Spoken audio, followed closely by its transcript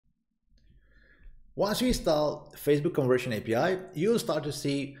Once you install Facebook Conversion API, you'll start to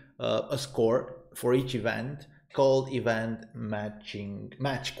see a score for each event called event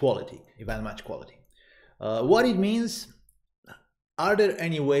match quality. What it means, are there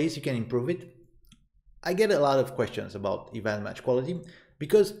any ways you can improve it? I get a lot of questions about event match quality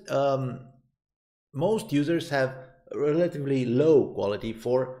because most users have relatively low quality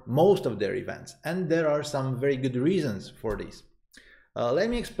for most of their events, and there are some very good reasons for this. Let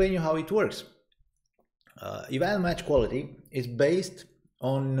me explain you how it works. Event match quality is based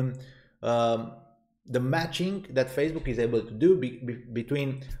on the matching that Facebook is able to do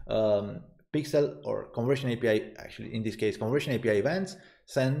between pixel or conversion API, actually in this case conversion API events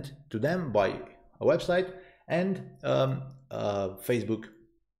sent to them by a website and Facebook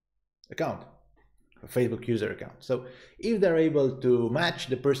account, a Facebook user account. So if they're able to match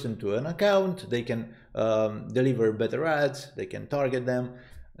the person to an account, they can deliver better ads, they can target them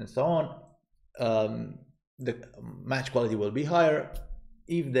and so on. The match quality will be higher.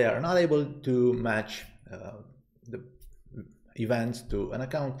 If they are not able to match the events to an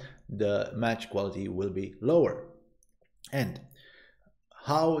account, the match quality will be lower. And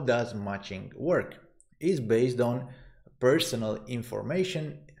how does matching work? It's based on personal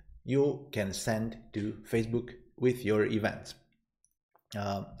information you can send to Facebook with your events.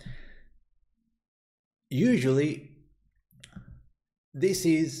 Usually, this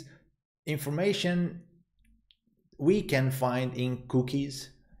is information we can find in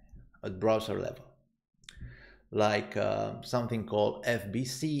cookies at browser level, like something called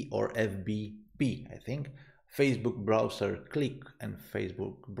FBC or FBP, I think, Facebook browser click and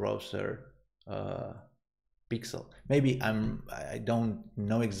Facebook browser pixel. Maybe I don't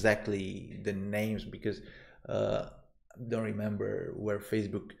know exactly the names because I don't remember where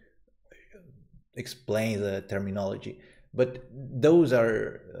Facebook explains the terminology, but those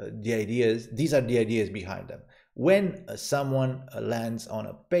are the ideas. These are the ideas behind them. When someone lands on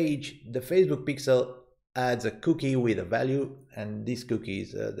a page, the Facebook pixel adds a cookie with a value, and this cookie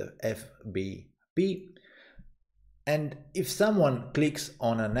is the FBP. And if someone clicks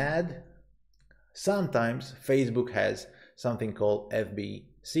on an ad, sometimes Facebook has something called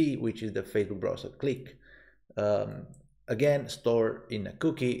FBC, which is the Facebook browser click. Again, stored in a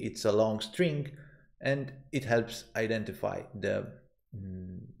cookie. It's a long string, and it helps identify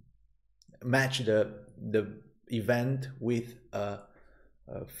match the event with a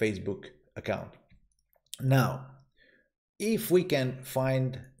Facebook account. Now, if we can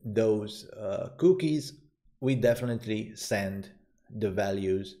find those cookies, we definitely send the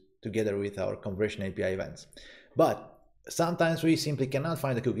values together with our conversion API events. But sometimes we simply cannot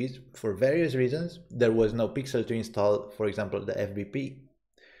find the cookies for various reasons. There was no pixel to install, for example, the FBP,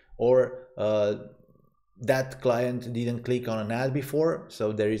 or that client didn't click on an ad before,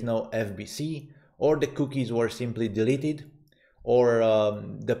 so there is no FBC, or the cookies were simply deleted, or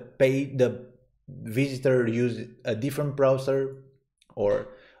the visitor used a different browser, or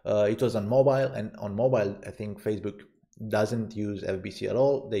it was on mobile, and on mobile I think Facebook doesn't use FBC at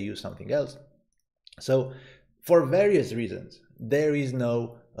all, they use something else. So for various reasons, there is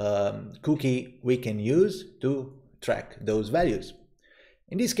no cookie we can use to track those values.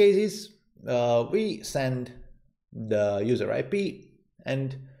 In these cases, we send the user IP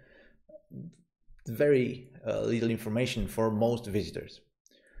and very little information for most visitors.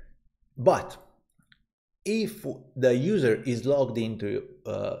 But if the user is logged into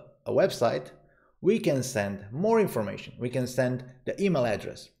a website, we can send more information. We can send the email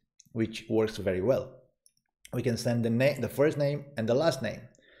address, which works very well. We can send the first name and the last name.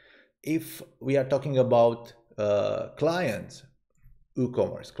 If we are talking about clients,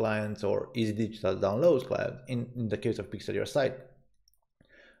 WooCommerce clients or Easy Digital Downloads clients, in the case of Pixel Your Site,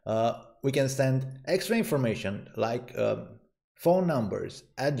 we can send extra information like phone numbers,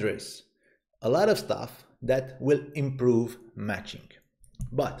 address, a lot of stuff that will improve matching.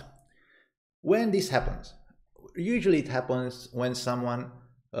 But when this happens, usually it happens when someone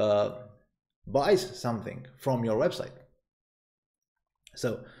buys something from your website.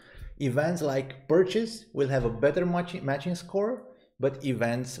 So events like purchase will have a better matching score, but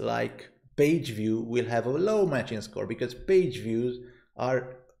events like page view will have a low matching score because page views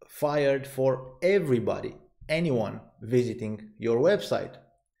are fired for everybody, anyone visiting your website.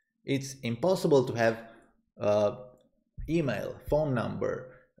 It's impossible to have email, phone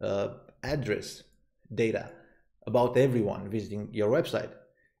number, address data about everyone visiting your website.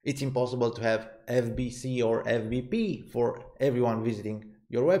 It's impossible to have FBC or FBP for everyone visiting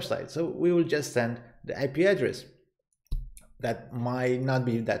your website. So we will just send the IP address. That might not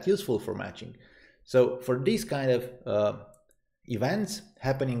be that useful for matching. So for these kind of events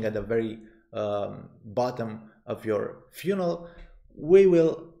happening at a very bottom of your funnel, we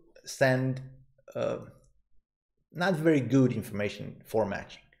will send not very good information for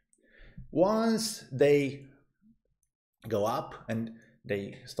matching. Once they go up and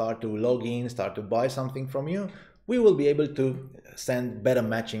they start to log in, start to buy something from you, we will be able to send better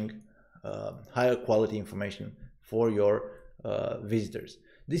matching, higher quality information for your visitors.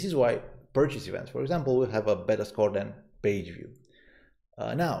 This is why purchase events, for example, will have a better score than page view.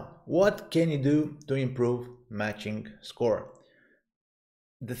 Now, what can you do to improve matching score?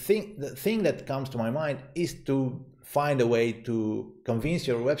 The thing that comes to my mind is to find a way to convince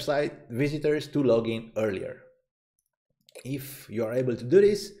your website visitors to log in earlier. If you are able to do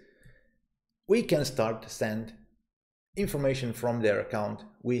this, we can start to send information from their account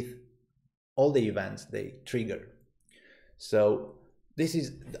with all the events they trigger. So this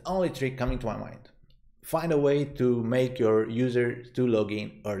is the only trick coming to my mind. Find a way to make your users to log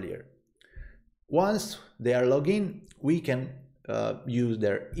in earlier. Once they are logged in, we can use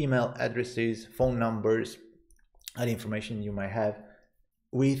their email addresses, phone numbers, and information you might have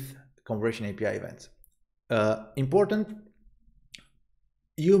with Conversion API events. Important,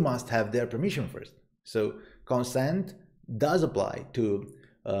 you must have their permission first. So consent does apply to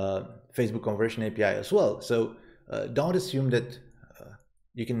Facebook Conversion API as well. So don't assume that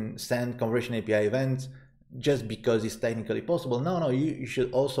you can send Conversion API events just because it's technically possible. No, you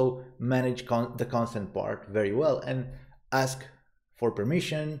should also manage the consent part very well and ask for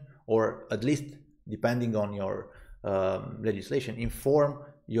permission, or at least, depending on your legislation, inform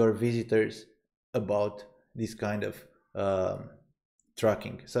your visitors about this kind of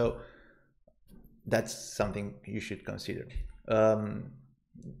tracking. So that's something you should consider.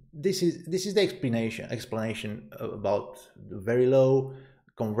 This is the explanation about the very low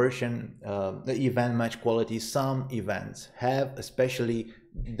conversion, the event match quality. Some events have, especially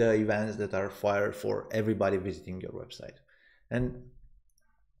the events that are fired for everybody visiting your website. And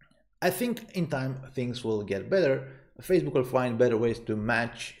I think in time things will get better. Facebook will find better ways to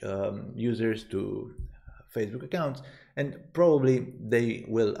match users to Facebook accounts, and probably they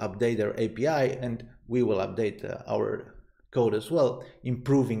will update their API, and we will update our code as well,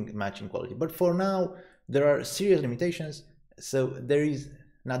 improving matching quality. But for now, there are serious limitations, so there is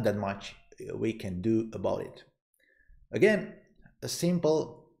not that much we can do about it. Again, a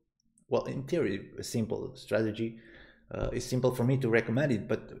simple, well, in theory, a simple strategy. It's simple for me to recommend it,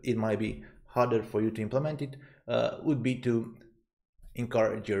 but it might be harder for you to implement it, would be to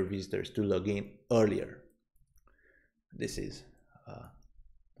encourage your visitors to log in earlier. This is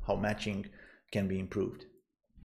how matching can be improved.